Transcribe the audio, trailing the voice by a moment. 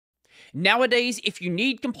Nowadays, if you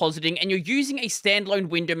need compositing and you're using a standalone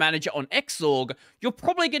window manager on Xorg, you're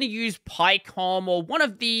probably going to use PyCom or one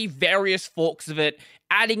of the various forks of it,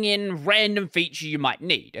 adding in random features you might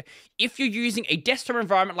need. If you're using a desktop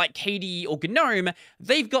environment like KDE or GNOME,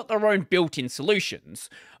 they've got their own built-in solutions.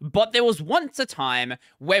 But there was once a time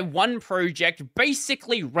where one project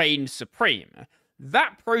basically reigned supreme.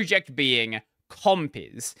 That project being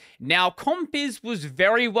Compiz. Now, Compiz was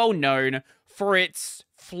very well known for its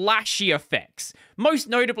flashy effects, most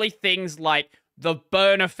notably things like the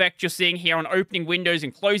burn effect you're seeing here on opening windows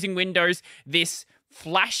and closing windows, this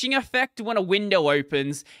flashing effect when a window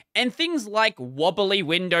opens, and things like wobbly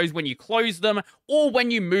windows when you close them or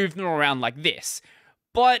when you move them around like this.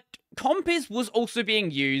 But Compiz was also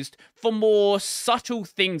being used for more subtle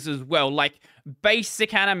things as well, like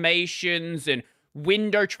basic animations and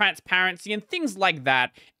window transparency and things like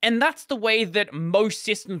that, and that's the way that most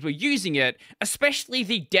systems were using it, especially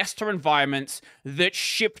the desktop environments that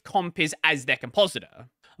shipped Compiz as their compositor.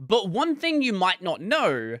 But one thing you might not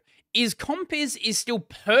know is Compiz is still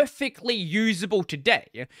perfectly usable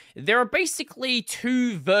today. There are basically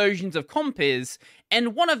two versions of Compiz,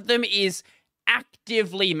 and one of them is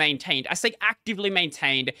actively maintained. I say actively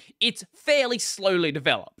maintained, it's fairly slowly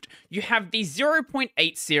developed. You have the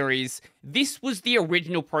 0.8 series. This was the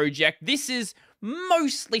original project. This is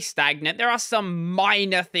mostly stagnant. There are some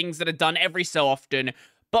minor things that are done every so often,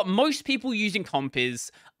 but most people using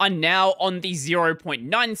Compiz are now on the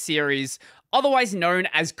 0.9 series, otherwise known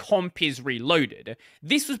as Compiz Reloaded.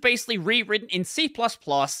 This was basically rewritten in C++,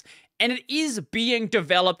 and it is being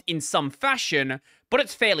developed in some fashion, but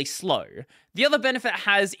it's fairly slow. The other benefit it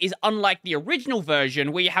has is, unlike the original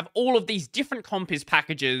version, where you have all of these different Compiz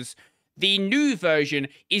packages, the new version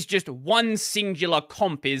is just one singular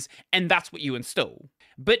Compiz, and that's what you install.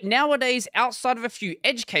 But nowadays, outside of a few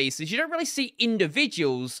edge cases, you don't really see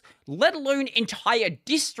individuals, let alone entire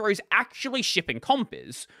distros, actually shipping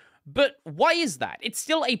Compiz. But why is that? It's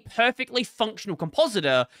still a perfectly functional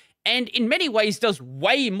compositor, and in many ways does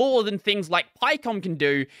way more than things like PyCom can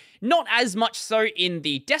do. Not as much so in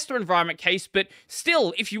the desktop environment case, but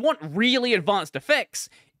still, if you want really advanced effects,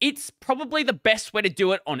 it's probably the best way to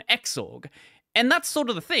do it on Xorg. And that's sort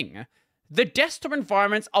of the thing. The desktop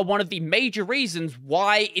environments are one of the major reasons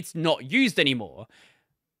why it's not used anymore.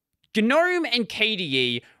 GNOME and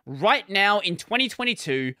KDE, right now in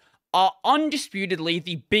 2022, are undisputedly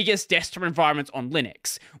the biggest desktop environments on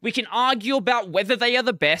Linux. We can argue about whether they are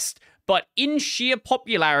the best, but in sheer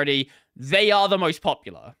popularity, they are the most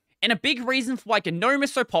popular. And a big reason for why GNOME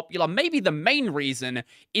is so popular, maybe the main reason,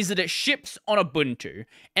 is that it ships on Ubuntu.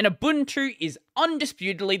 And Ubuntu is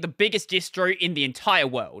undisputedly the biggest distro in the entire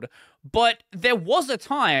world. But there was a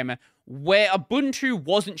time where Ubuntu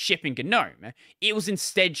wasn't shipping GNOME. It was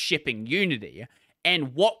instead shipping Unity.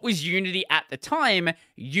 And what was Unity at the time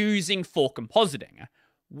using for compositing?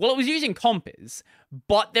 Well, it was using Compiz,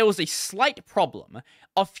 but there was a slight problem.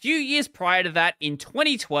 A few years prior to that, in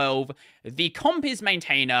 2012, the Compiz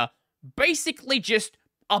maintainer basically just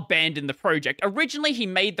abandoned the project. Originally, he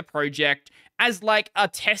made the project as like a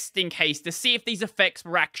testing case to see if these effects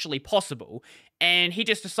were actually possible, and he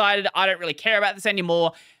just decided, I don't really care about this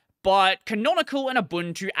anymore. But Canonical and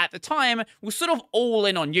Ubuntu at the time were sort of all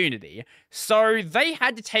in on Unity, so they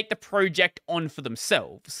had to take the project on for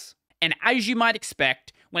themselves. And as you might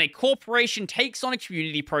expect, when a corporation takes on a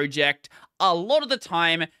community project, a lot of the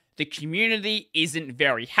time, the community isn't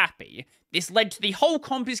very happy. This led to the whole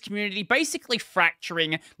Compiz community basically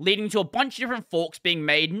fracturing, leading to a bunch of different forks being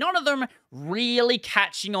made, none of them really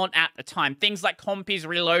catching on at the time. Things like Compiz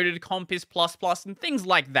Reloaded, Compiz++, and things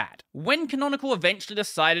like that. When Canonical eventually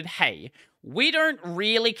decided, hey, we don't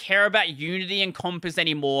really care about Unity and Compiz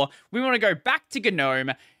anymore, we want to go back to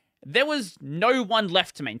GNOME, there was no one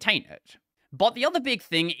left to maintain it. But the other big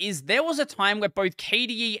thing is there was a time where both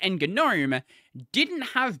KDE and GNOME didn't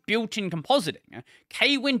have built-in compositing.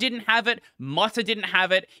 Kwin didn't have it, Mutta didn't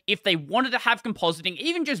have it. If they wanted to have compositing,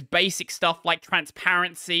 even just basic stuff like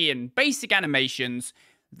transparency and basic animations,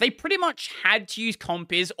 they pretty much had to use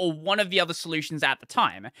Compiz or one of the other solutions at the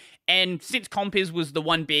time. And since Compiz was the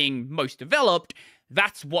one being most developed,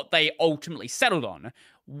 that's what they ultimately settled on.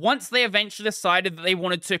 Once they eventually decided that they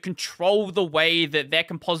wanted to control the way that their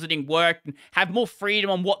compositing worked and have more freedom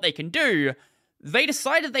on what they can do, they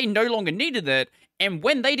decided they no longer needed it, and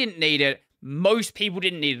when they didn't need it, most people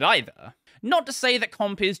didn't need it either. Not to say that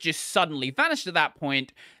Compiz just suddenly vanished at that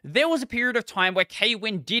point. There was a period of time where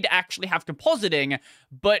Kwin did actually have compositing,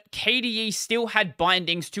 but KDE still had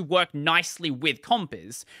bindings to work nicely with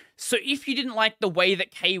Compiz. So if you didn't like the way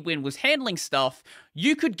that Kwin was handling stuff,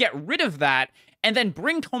 you could get rid of that and then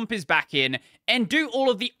bring Compiz back in and do all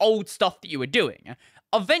of the old stuff that you were doing.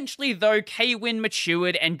 Eventually, though, Kwin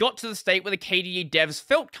matured and got to the state where the KDE devs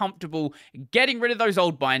felt comfortable getting rid of those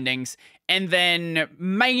old bindings and then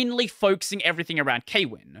mainly focusing everything around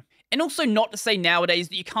Kwin. And also not to say nowadays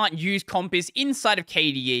that you can't use Compiz inside of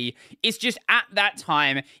KDE, it's just at that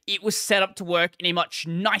time, it was set up to work in a much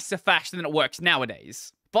nicer fashion than it works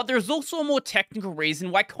nowadays. But there's also a more technical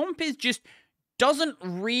reason why Compiz just doesn't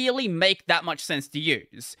really make that much sense to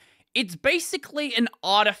use. It's basically an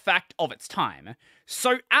artifact of its time.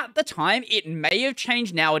 So at the time, it may have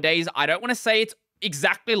changed nowadays. I don't want to say it's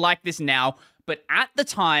exactly like this now, but at the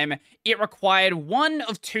time, it required one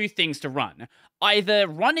of two things to run. Either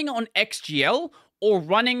running on XGL or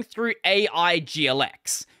running through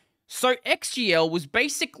AIGLX. So XGL was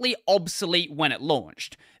basically obsolete when it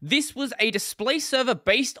launched. This was a display server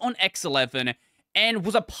based on X11 and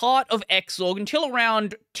was a part of Xorg until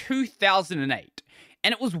around 2008.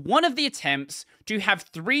 And it was one of the attempts to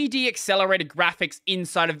have 3D accelerated graphics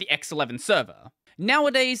inside of the X11 server.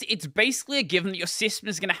 Nowadays, it's basically a given that your system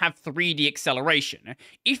is going to have 3D acceleration.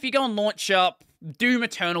 If you go and launch up Doom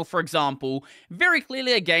Eternal, for example, very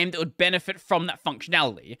clearly a game that would benefit from that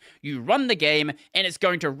functionality. You run the game, and it's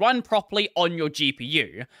going to run properly on your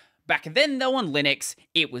GPU. Back then, though, on Linux,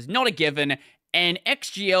 it was not a given, and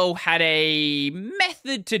XGL had a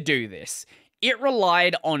method to do this. It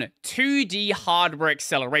relied on 2D hardware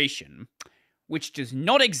acceleration, which does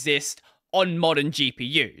not exist on modern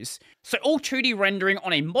GPUs. So all 2D rendering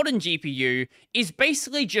on a modern GPU is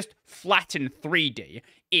basically just flattened 3D.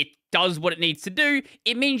 It does what it needs to do.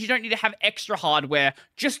 It means you don't need to have extra hardware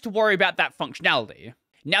just to worry about that functionality.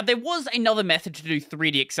 Now, there was another method to do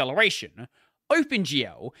 3D acceleration,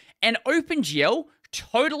 OpenGL, and OpenGL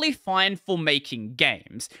totally fine for making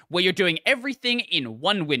games, where you're doing everything in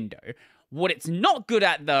one window. What it's not good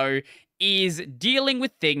at, though, is dealing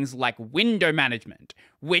with things like window management,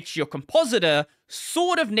 which your Compositor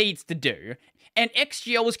sort of needs to do, and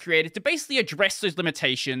XGL was created to basically address those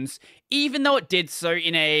limitations, even though it did so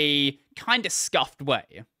in a kind of scuffed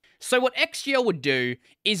way. So what XGL would do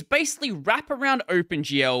is basically wrap around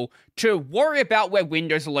OpenGL to worry about where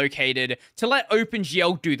windows are located to let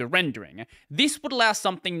OpenGL do the rendering. This would allow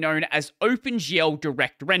something known as OpenGL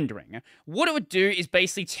Direct Rendering. What it would do is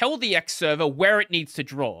basically tell the X server where it needs to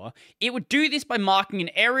draw. It would do this by marking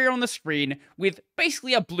an area on the screen with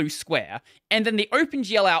basically a blue square, and then the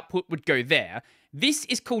OpenGL output would go there. This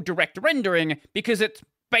is called direct rendering because it's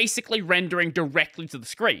basically rendering directly to the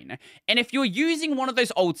screen. And if you're using one of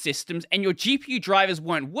those old systems and your GPU drivers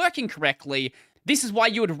weren't working correctly, this is why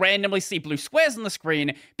you would randomly see blue squares on the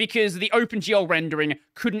screen, because the OpenGL rendering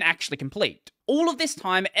couldn't actually complete. All of this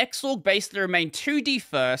time, Xorg basically remained 2D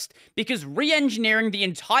first, because re-engineering the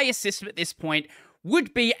entire system at this point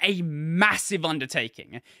would be a massive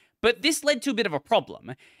undertaking. But this led to a bit of a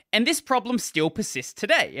problem, and this problem still persists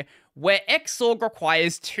today, where Xorg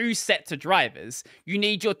requires two sets of drivers. You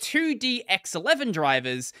need your 2D X11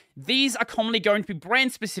 drivers. These are commonly going to be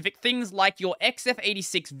brand-specific things like your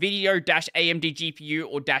XF86 Video-AMD GPU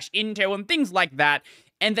or -Intel and things like that,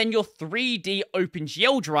 and then your 3D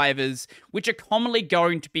OpenGL drivers, which are commonly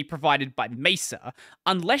going to be provided by Mesa,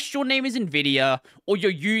 unless your name is NVIDIA or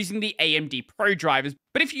you're using the AMD Pro drivers.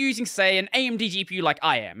 But if you're using, say, an AMD GPU like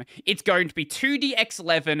I am, it's going to be 2D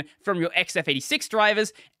X11 from your XF86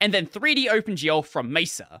 drivers, and then 3D OpenGL from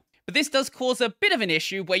Mesa. But this does cause a bit of an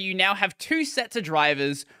issue where you now have two sets of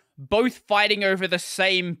drivers both fighting over the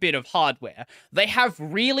same bit of hardware. They have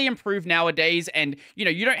really improved nowadays, and,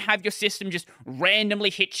 you don't have your system just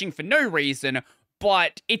randomly hitching for no reason,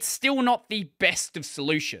 but it's still not the best of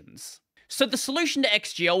solutions. So the solution to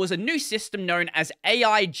XGL was a new system known as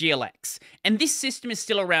AIGLX, and this system is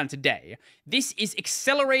still around today. This is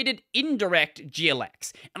Accelerated Indirect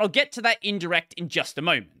GLX, and I'll get to that indirect in just a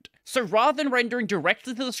moment. So rather than rendering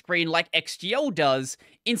directly to the screen like XGL does,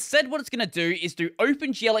 instead what it's going to do is do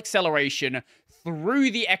OpenGL acceleration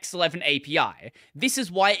through the X11 API. This is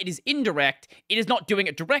why it is indirect. It is not doing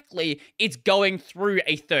it directly, it's going through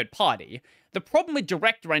a third party. The problem with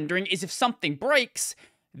direct rendering is if something breaks,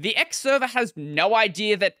 the X server has no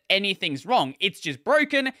idea that anything's wrong. It's just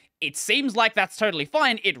broken, it seems like that's totally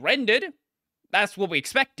fine, it rendered. That's what we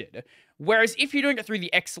expected. Whereas if you're doing it through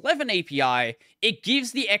the X11 API, it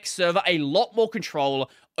gives the X server a lot more control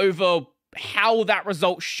over how that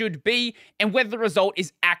result should be and whether the result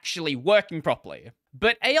is actually working properly.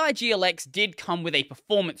 But AIGLX did come with a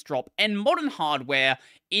performance drop, and modern hardware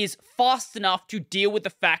is fast enough to deal with the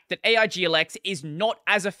fact that AIGLX is not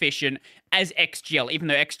as efficient as XGL, even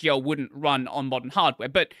though XGL wouldn't run on modern hardware.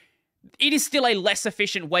 But it is still a less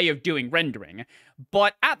efficient way of doing rendering.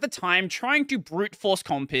 But at the time, trying to brute force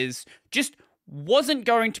Compiz just wasn't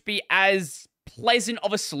going to be as pleasant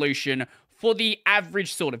of a solution for the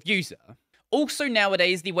average sort of user. Also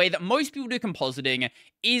nowadays, the way that most people do compositing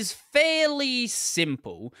is fairly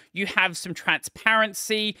simple. You have some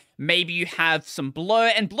transparency, maybe you have some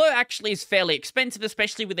blur, and blur actually is fairly expensive,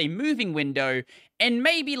 especially with a moving window, and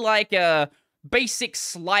maybe like a basic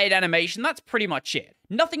slide animation. That's pretty much it.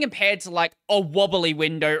 Nothing compared to like a wobbly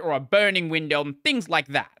window or a burning window and things like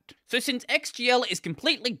that. So since XGL is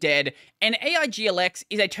completely dead, and AIGLX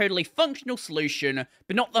is a totally functional solution,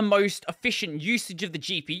 but not the most efficient usage of the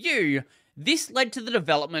GPU, this led to the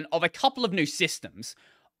development of a couple of new systems,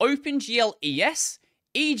 OpenGL ES,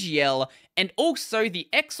 EGL, and also the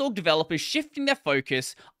Xorg developers shifting their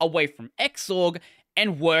focus away from Xorg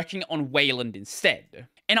and working on Wayland instead.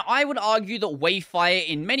 And I would argue that Wayfire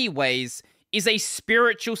in many ways is a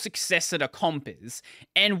spiritual successor to Compiz,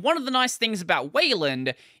 and one of the nice things about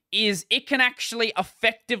Wayland is it can actually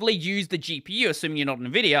effectively use the GPU, assuming you're not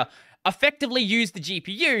NVIDIA, effectively use the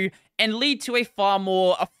GPU and lead to a far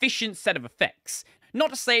more efficient set of effects. Not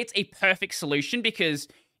to say it's a perfect solution, because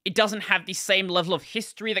it doesn't have the same level of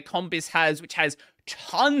history that Compiz has, which has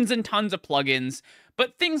tons and tons of plugins,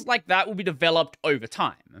 but things like that will be developed over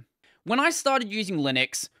time. When I started using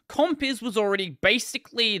Linux, Compiz was already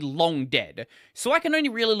basically long dead, so I can only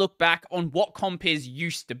really look back on what Compiz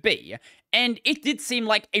used to be, and it did seem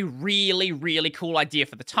like a really, really cool idea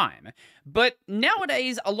for the time. But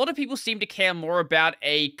nowadays, a lot of people seem to care more about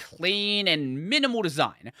a clean and minimal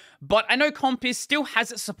design, but I know Compiz still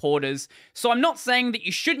has its supporters, so I'm not saying that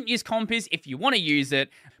you shouldn't use Compiz if you want to use it,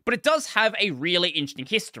 but it does have a really interesting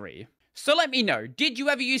history. So let me know, did you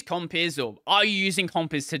ever use Compiz, or are you using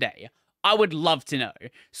Compiz today? I would love to know.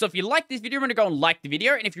 So if you like this video, I'm going to go and like the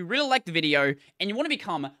video. And if you really like the video and you want to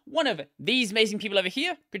become one of these amazing people over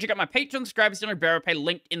here, go check out my Patreon, subscribe, and Barrow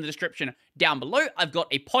linked in the description down below. I've got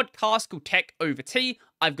a podcast called Tech Over Tea.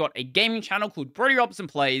 I've got a gaming channel called Brodie Robertson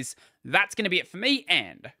Plays. That's going to be it for me,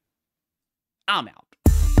 and I'm out.